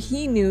is where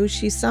he knew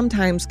she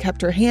sometimes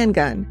kept her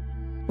handgun.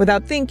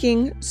 Without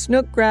thinking,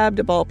 Snook grabbed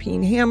a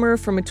ball-peen hammer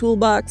from a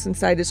toolbox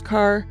inside his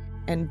car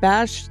and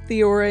bashed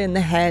Theora in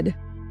the head.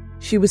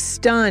 She was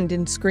stunned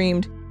and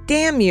screamed,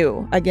 "Damn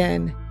you!"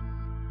 again.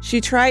 She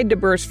tried to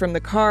burst from the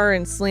car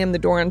and slam the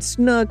door on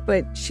Snook,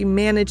 but she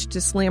managed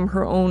to slam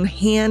her own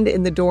hand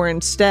in the door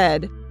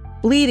instead.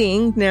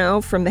 Bleeding now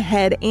from the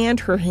head and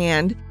her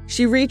hand,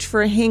 she reached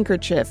for a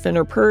handkerchief in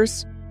her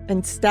purse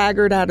and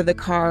staggered out of the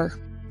car.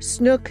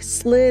 Snook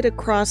slid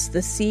across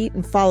the seat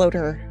and followed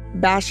her,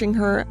 bashing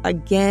her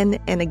again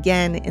and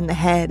again in the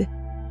head.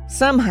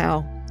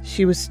 Somehow,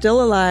 she was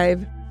still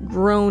alive,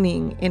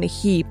 groaning in a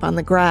heap on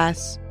the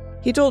grass.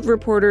 He told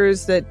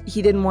reporters that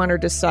he didn't want her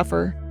to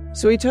suffer,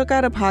 so he took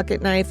out a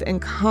pocket knife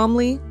and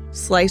calmly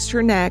sliced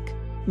her neck,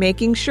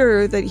 making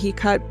sure that he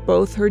cut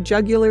both her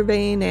jugular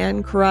vein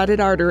and carotid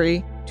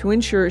artery to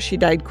ensure she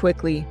died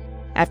quickly.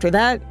 After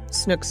that,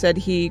 Snook said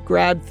he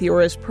grabbed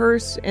Theora's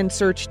purse and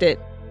searched it.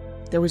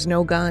 There was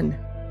no gun.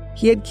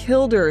 He had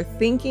killed her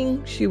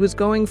thinking she was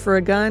going for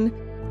a gun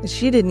that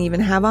she didn't even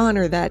have on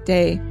her that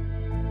day.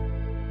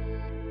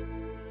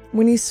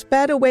 When he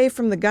sped away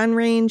from the gun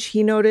range,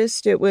 he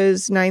noticed it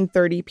was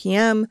 9:30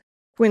 p.m.,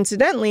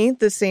 coincidentally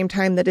the same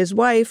time that his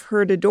wife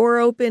heard a door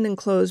open and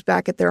close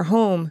back at their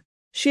home.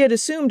 She had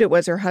assumed it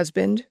was her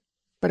husband,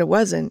 but it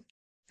wasn't.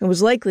 It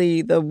was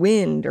likely the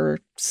wind or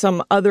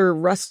some other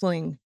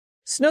rustling.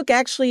 Snook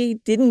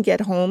actually didn't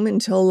get home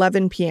until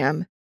 11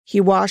 p.m. He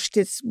washed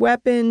his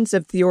weapons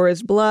of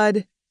Theora's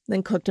blood,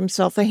 then cooked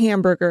himself a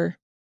hamburger.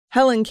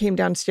 Helen came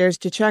downstairs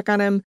to check on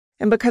him,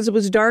 and because it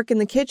was dark in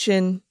the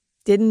kitchen,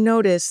 didn't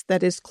notice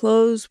that his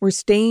clothes were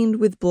stained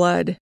with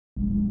blood.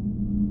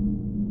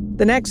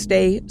 The next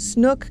day,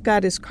 Snook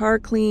got his car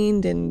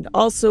cleaned and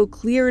also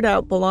cleared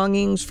out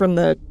belongings from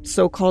the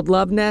so-called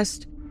love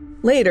nest.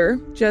 Later,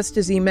 just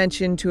as he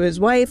mentioned to his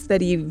wife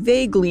that he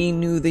vaguely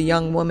knew the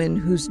young woman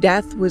whose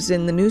death was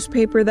in the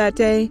newspaper that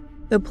day,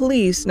 the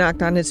police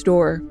knocked on his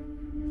door.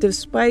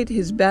 Despite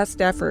his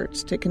best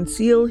efforts to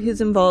conceal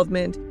his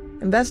involvement,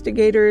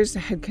 investigators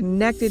had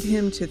connected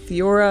him to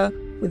Theora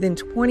within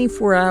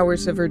 24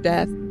 hours of her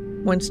death.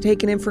 Once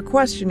taken in for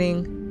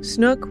questioning,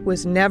 Snook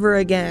was never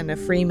again a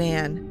free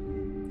man.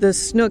 The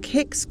Snook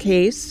Hicks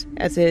case,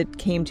 as it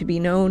came to be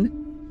known,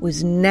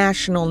 was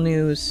national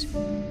news.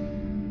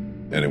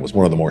 And it was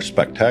one of the more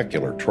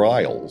spectacular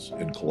trials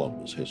in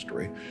Columbus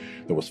history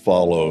that was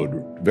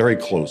followed very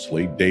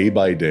closely, day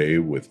by day,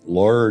 with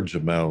large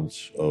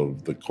amounts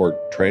of the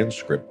court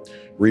transcript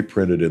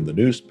reprinted in the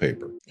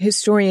newspaper.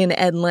 Historian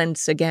Ed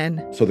Lentz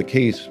again. So the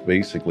case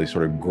basically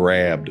sort of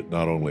grabbed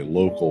not only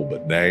local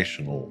but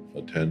national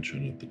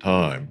attention at the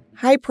time.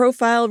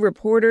 High-profile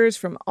reporters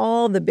from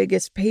all the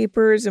biggest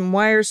papers and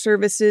wire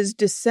services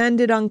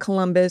descended on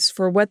Columbus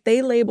for what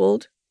they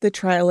labeled the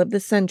trial of the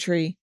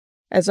century.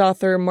 As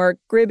author Mark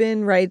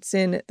Gribben writes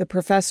in The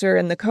Professor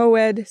and the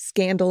Co-Ed,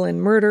 Scandal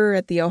and Murder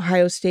at The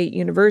Ohio State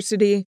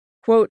University,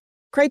 quote,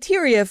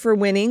 "Criteria for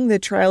winning the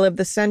Trial of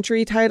the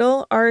Century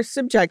title are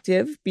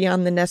subjective,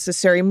 beyond the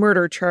necessary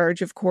murder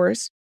charge, of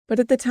course, but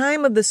at the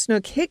time of the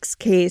Snook Hicks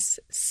case,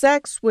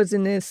 sex was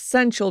an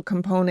essential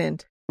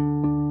component.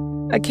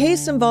 A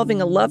case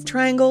involving a love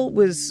triangle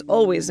was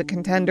always a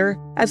contender,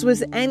 as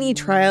was any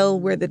trial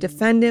where the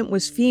defendant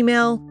was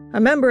female, a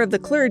member of the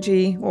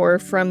clergy, or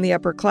from the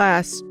upper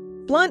class.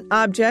 Blunt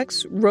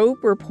objects, rope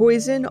or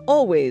poison,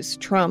 always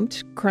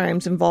trumped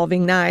crimes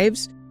involving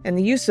knives, and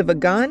the use of a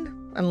gun,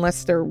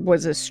 unless there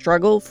was a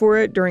struggle for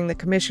it during the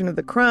commission of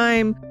the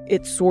crime,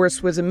 its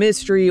source was a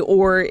mystery,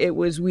 or it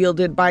was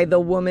wielded by the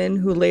woman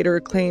who later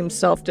claimed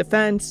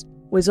self-defense,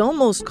 was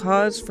almost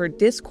cause for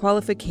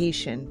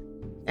disqualification."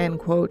 End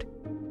quote.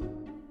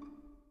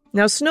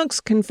 Now,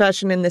 Snook's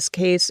confession in this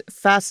case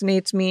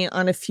fascinates me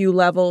on a few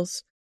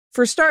levels.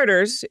 For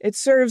starters, it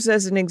serves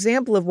as an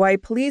example of why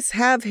police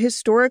have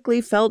historically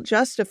felt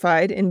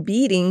justified in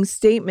beating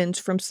statements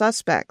from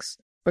suspects.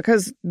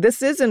 Because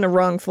this isn't a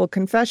wrongful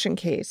confession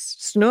case.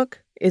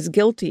 Snook is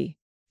guilty.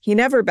 He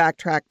never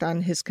backtracked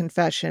on his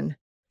confession.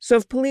 So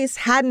if police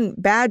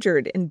hadn't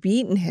badgered and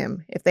beaten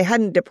him, if they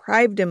hadn't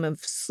deprived him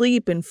of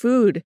sleep and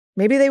food,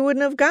 maybe they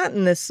wouldn't have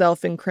gotten the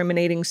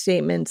self-incriminating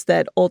statements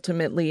that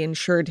ultimately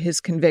ensured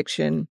his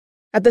conviction.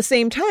 At the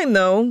same time,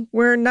 though,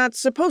 we're not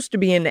supposed to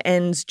be an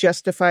ends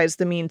justifies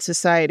the means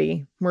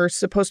society. We're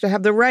supposed to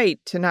have the right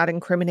to not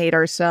incriminate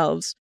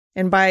ourselves.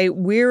 And by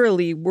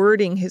wearily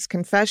wording his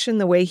confession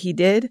the way he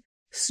did,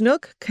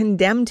 Snook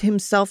condemned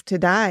himself to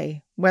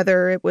die,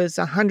 whether it was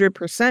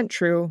 100%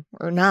 true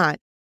or not.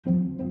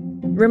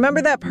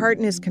 Remember that part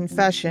in his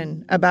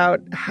confession about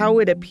how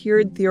it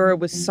appeared Theora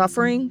was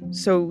suffering,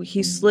 so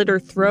he slit her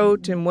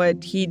throat in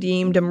what he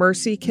deemed a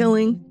mercy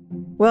killing?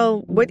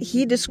 Well, what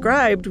he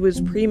described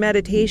was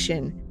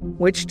premeditation,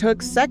 which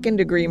took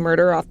second-degree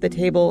murder off the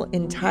table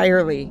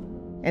entirely.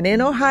 And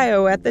in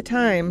Ohio at the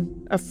time,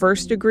 a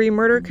first-degree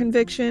murder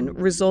conviction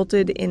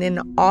resulted in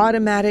an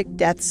automatic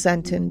death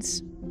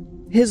sentence.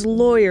 His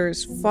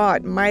lawyers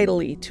fought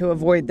mightily to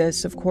avoid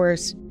this, of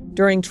course.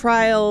 During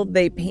trial,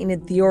 they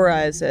painted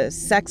Theora as a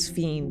sex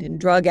fiend and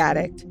drug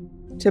addict.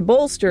 To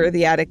bolster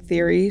the addict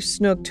theory,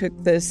 Snook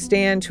took the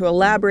stand to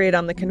elaborate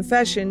on the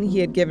confession he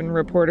had given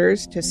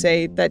reporters to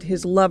say that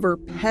his lover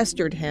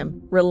pestered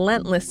him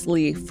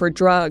relentlessly for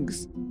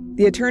drugs.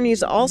 The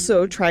attorneys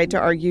also tried to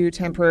argue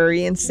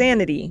temporary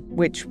insanity,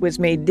 which was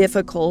made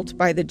difficult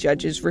by the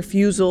judge's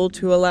refusal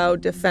to allow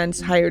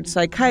defense-hired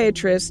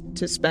psychiatrists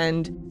to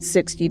spend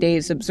 60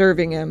 days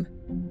observing him.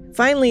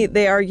 Finally,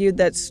 they argued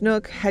that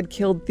Snook had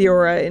killed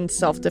Theora in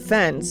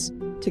self-defense.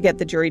 To get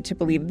the jury to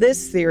believe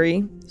this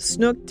theory,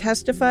 Snook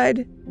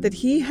testified that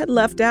he had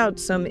left out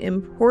some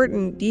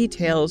important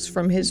details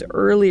from his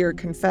earlier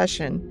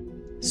confession.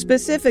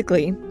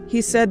 Specifically,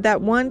 he said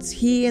that once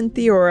he and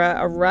Theora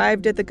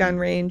arrived at the gun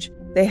range,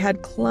 they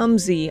had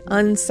clumsy,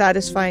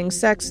 unsatisfying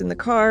sex in the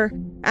car,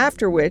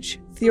 after which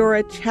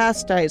Theora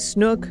chastised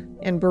Snook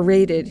and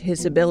berated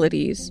his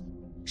abilities.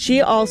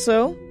 She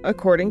also,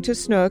 according to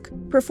Snook,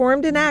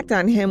 performed an act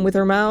on him with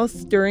her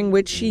mouth during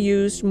which she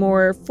used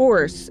more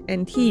force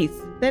and teeth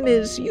than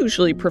is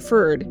usually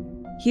preferred.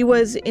 He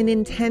was in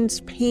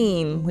intense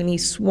pain when he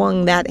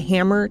swung that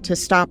hammer to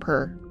stop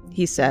her,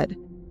 he said.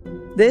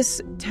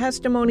 This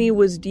testimony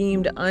was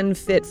deemed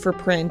unfit for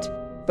print,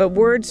 but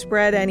word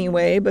spread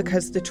anyway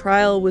because the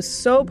trial was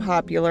so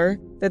popular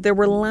that there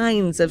were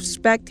lines of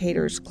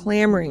spectators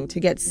clamoring to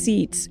get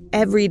seats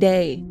every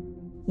day.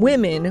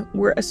 Women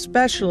were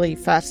especially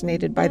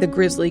fascinated by the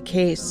grisly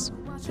case,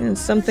 and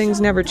some things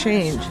never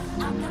change.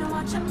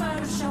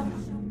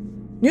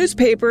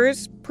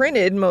 Newspapers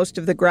printed most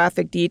of the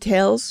graphic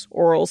details,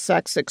 oral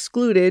sex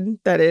excluded,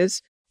 that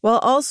is, while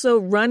also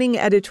running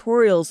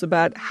editorials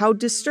about how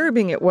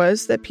disturbing it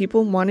was that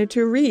people wanted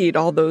to read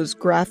all those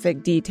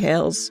graphic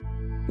details.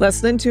 Less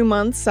than 2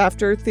 months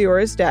after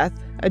Theora's death,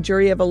 a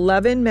jury of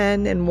 11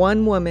 men and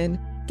 1 woman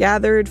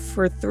gathered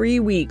for 3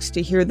 weeks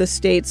to hear the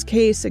state's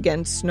case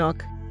against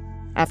Snook.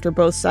 After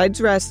both sides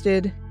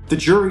rested, the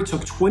jury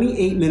took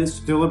 28 minutes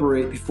to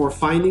deliberate before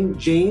finding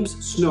James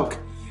Snook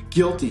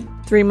guilty.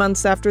 3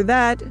 months after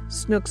that,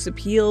 Snook's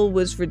appeal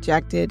was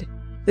rejected.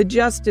 The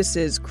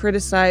justices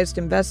criticized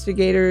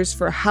investigators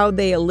for how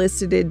they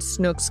elicited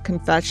Snook's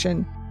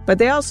confession, but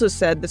they also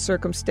said the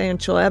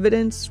circumstantial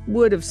evidence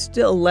would have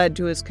still led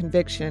to his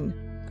conviction.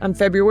 On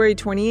February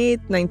 28,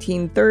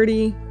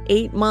 1930,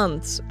 8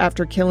 months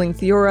after killing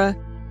Theora,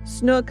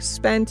 Snook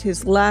spent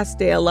his last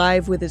day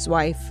alive with his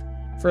wife.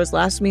 For his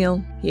last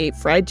meal, he ate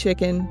fried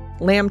chicken,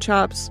 lamb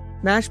chops,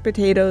 mashed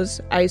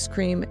potatoes, ice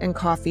cream, and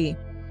coffee.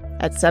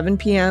 At 7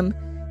 p.m.,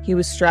 he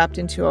was strapped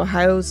into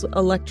Ohio's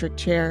electric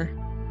chair.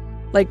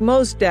 Like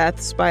most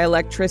deaths by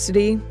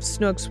electricity,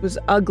 Snook's was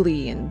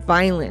ugly and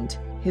violent,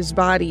 his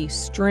body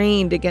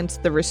strained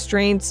against the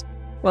restraints,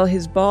 while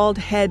his bald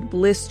head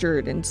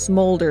blistered and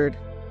smoldered.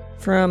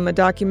 From a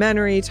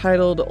documentary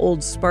titled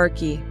Old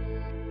Sparky.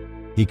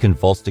 He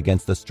convulsed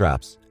against the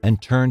straps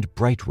and turned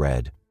bright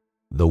red.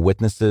 The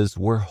witnesses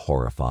were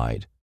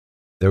horrified.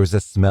 There was a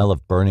smell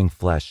of burning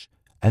flesh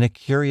and a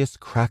curious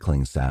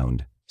crackling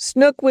sound.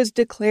 Snook was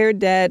declared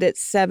dead at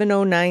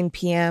 7:09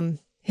 p.m.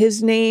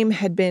 His name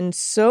had been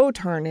so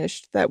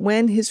tarnished that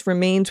when his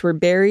remains were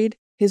buried,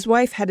 his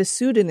wife had a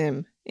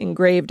pseudonym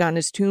engraved on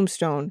his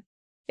tombstone.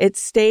 It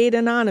stayed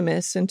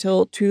anonymous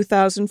until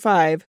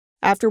 2005,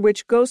 after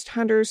which ghost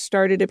hunters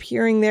started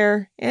appearing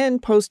there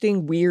and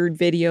posting weird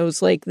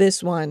videos like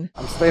this one.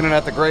 I'm standing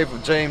at the grave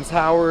of James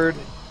Howard.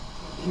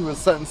 He was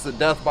sentenced to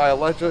death by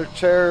electric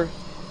chair,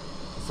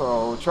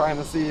 so trying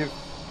to see if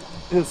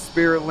his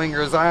spirit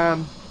lingers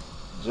on.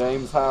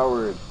 James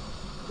Howard,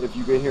 if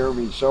you can hear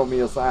me, show me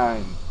a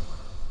sign.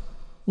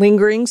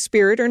 Lingering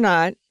spirit or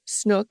not,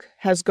 Snook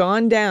has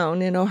gone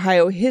down in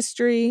Ohio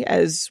history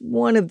as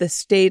one of the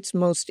state's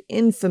most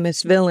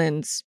infamous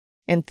villains,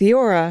 and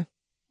Theora,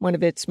 one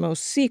of its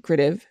most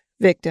secretive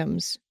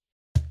victims.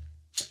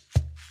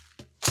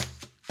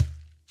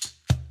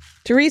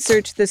 To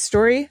research this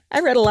story,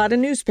 I read a lot of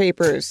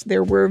newspapers.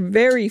 There were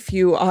very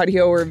few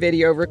audio or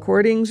video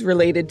recordings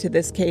related to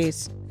this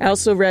case. I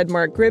also read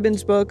Mark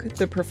Gribben's book,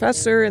 The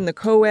Professor and the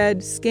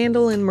Co-Ed,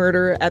 Scandal and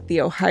Murder at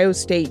the Ohio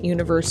State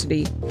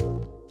University.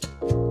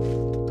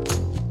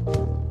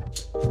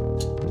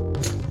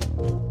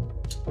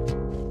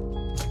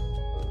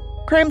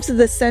 Crimes of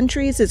the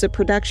Centuries is a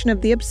production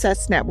of the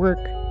Obsessed Network.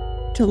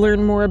 To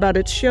learn more about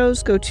its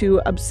shows, go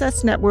to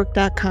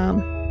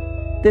obsessednetwork.com.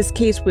 This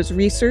case was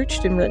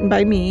researched and written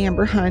by me,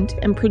 Amber Hunt,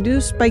 and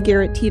produced by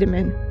Garrett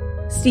Tiedemann.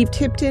 Steve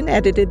Tipton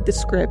edited the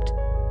script.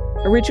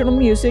 Original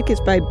music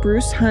is by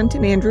Bruce Hunt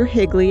and Andrew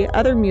Higley.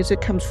 Other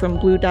music comes from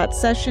Blue Dot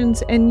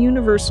Sessions and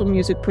Universal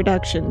Music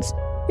Productions.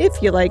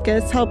 If you like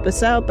us, help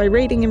us out by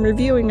rating and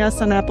reviewing us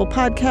on Apple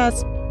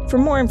Podcasts. For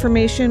more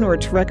information or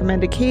to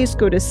recommend a case,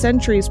 go to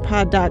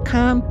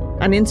centuriespod.com.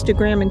 On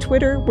Instagram and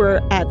Twitter,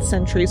 we're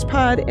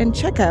 @centuriespod, and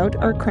check out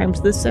our Crimes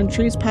of the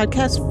Centuries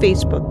podcast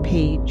Facebook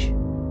page.